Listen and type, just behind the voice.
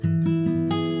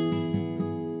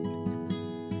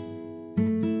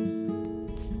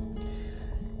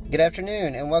Good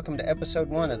afternoon, and welcome to episode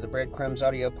 1 of the Breadcrumbs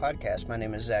audio podcast. My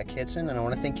name is Zach Hitson, and I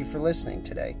want to thank you for listening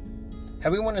today. How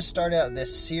we want to start out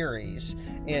this series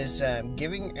is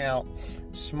giving out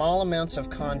small amounts of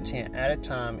content at a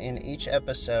time in each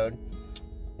episode,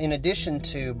 in addition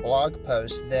to blog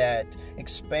posts that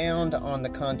expound on the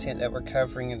content that we're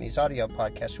covering in these audio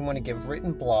podcasts. We want to give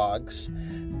written blogs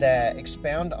that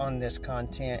expound on this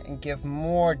content and give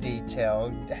more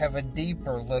detail, have a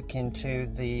deeper look into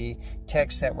the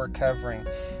text that we're covering.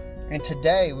 And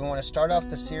today we want to start off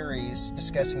the series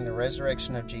discussing the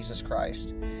resurrection of Jesus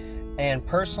Christ. And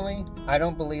personally, I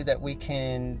don't believe that we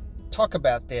can talk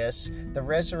about this, the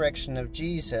resurrection of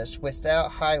Jesus, without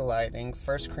highlighting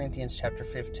 1 Corinthians chapter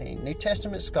 15. New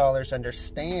Testament scholars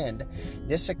understand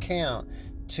this account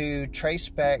to trace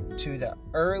back to the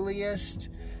earliest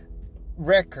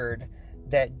record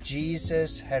that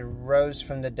Jesus had rose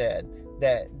from the dead,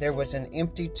 that there was an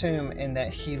empty tomb and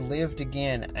that he lived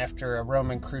again after a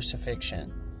Roman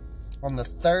crucifixion. On the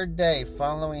third day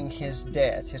following his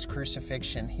death, his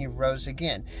crucifixion, he rose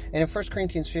again. And in 1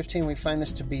 Corinthians 15, we find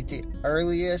this to be the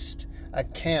earliest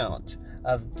account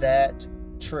of that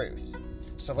truth.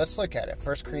 So let's look at it.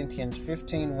 1 Corinthians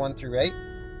 15, 1 through 8.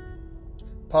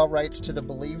 Paul writes to the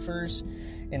believers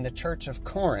in the church of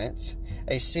Corinth,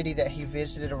 a city that he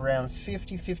visited around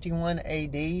 50-51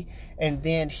 AD, and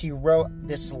then he wrote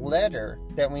this letter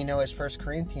that we know as 1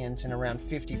 Corinthians in around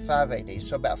 55 AD,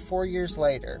 so about 4 years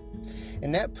later.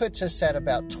 And that puts us at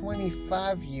about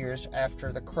 25 years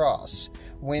after the cross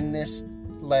when this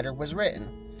letter was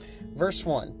written. Verse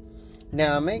 1,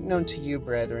 Now I make known to you,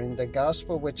 brethren, the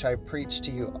gospel which I preached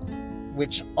to you,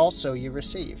 which also you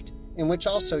received, in which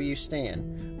also you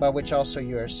stand, by which also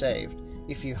you are saved,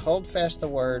 if you hold fast the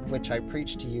word which I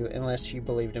preached to you, unless you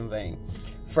believed in vain.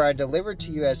 For I delivered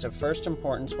to you as of first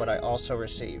importance what I also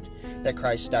received, that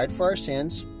Christ died for our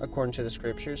sins, according to the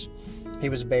Scriptures. He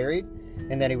was buried,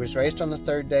 and that he was raised on the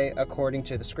third day, according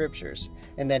to the Scriptures,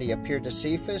 and that he appeared to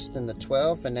Cephas, then the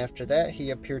 12, and after that he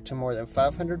appeared to more than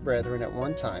 500 brethren at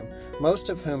one time, most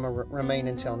of whom remain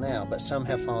until now, but some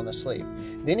have fallen asleep.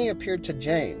 Then he appeared to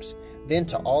James, then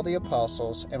to all the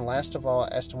apostles, and last of all,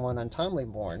 as to one untimely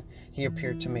born, he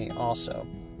appeared to me also.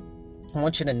 I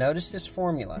want you to notice this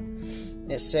formula.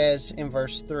 It says in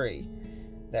verse 3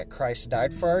 that Christ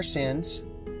died for our sins,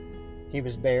 he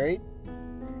was buried,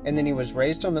 and then he was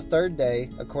raised on the third day,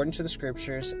 according to the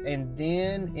Scriptures, and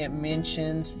then it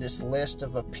mentions this list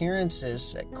of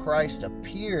appearances that Christ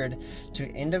appeared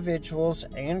to individuals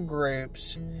and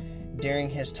groups during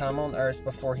his time on earth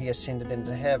before he ascended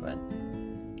into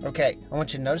heaven. Okay, I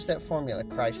want you to notice that formula.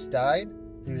 Christ died,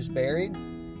 he was buried,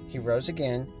 he rose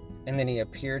again, and then he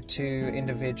appeared to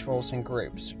individuals and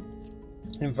groups.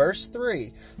 In verse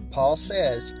 3, Paul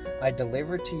says, I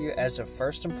delivered to you as of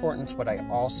first importance what I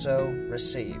also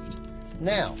received.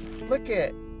 Now, look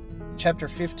at chapter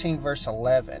 15, verse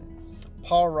 11.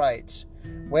 Paul writes,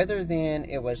 Whether then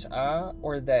it was I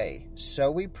or they, so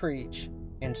we preach,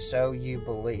 and so you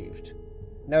believed.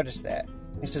 Notice that.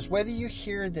 He says, whether you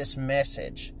hear this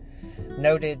message,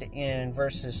 noted in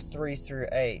verses 3 through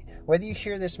 8, whether you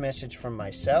hear this message from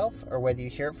myself or whether you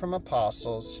hear it from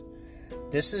apostles,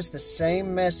 this is the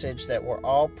same message that we're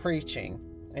all preaching,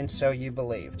 and so you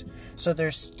believed. So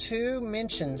there's two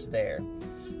mentions there.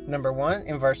 Number one,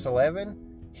 in verse 11,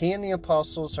 he and the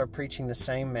apostles are preaching the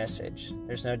same message.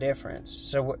 There's no difference.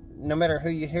 So no matter who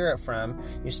you hear it from,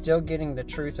 you're still getting the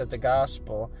truth of the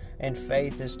gospel, and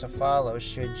faith is to follow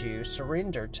should you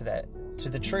surrender to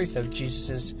the truth of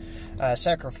Jesus'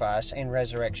 sacrifice and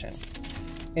resurrection.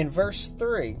 In verse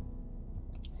 3,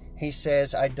 he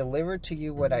says, I delivered to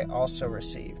you what I also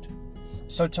received.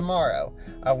 So tomorrow,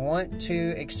 I want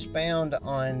to expound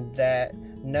on that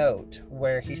note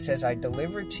where he says, I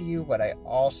delivered to you what I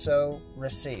also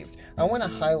received. I want to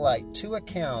highlight two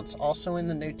accounts also in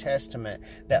the New Testament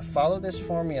that follow this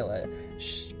formula,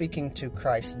 speaking to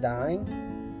Christ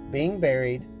dying, being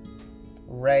buried,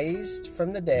 raised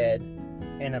from the dead,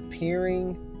 and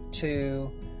appearing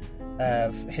to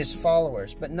his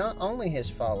followers. But not only his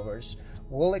followers.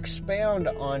 We'll expound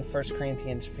on 1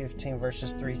 Corinthians 15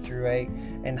 verses 3 through 8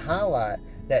 and highlight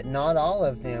that not all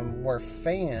of them were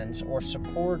fans or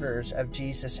supporters of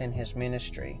Jesus and his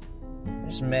ministry,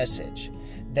 his message.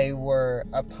 They were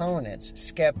opponents,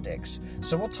 skeptics.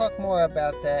 So we'll talk more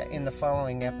about that in the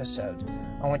following episodes.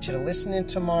 I want you to listen in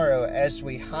tomorrow as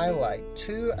we highlight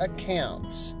two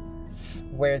accounts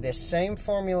where this same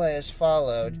formula is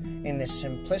followed in this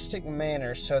simplistic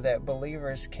manner so that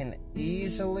believers can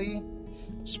easily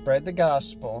spread the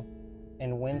gospel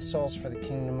and win souls for the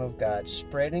kingdom of God,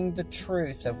 spreading the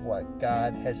truth of what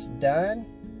God has done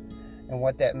and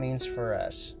what that means for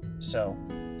us. So,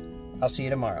 I'll see you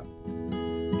tomorrow.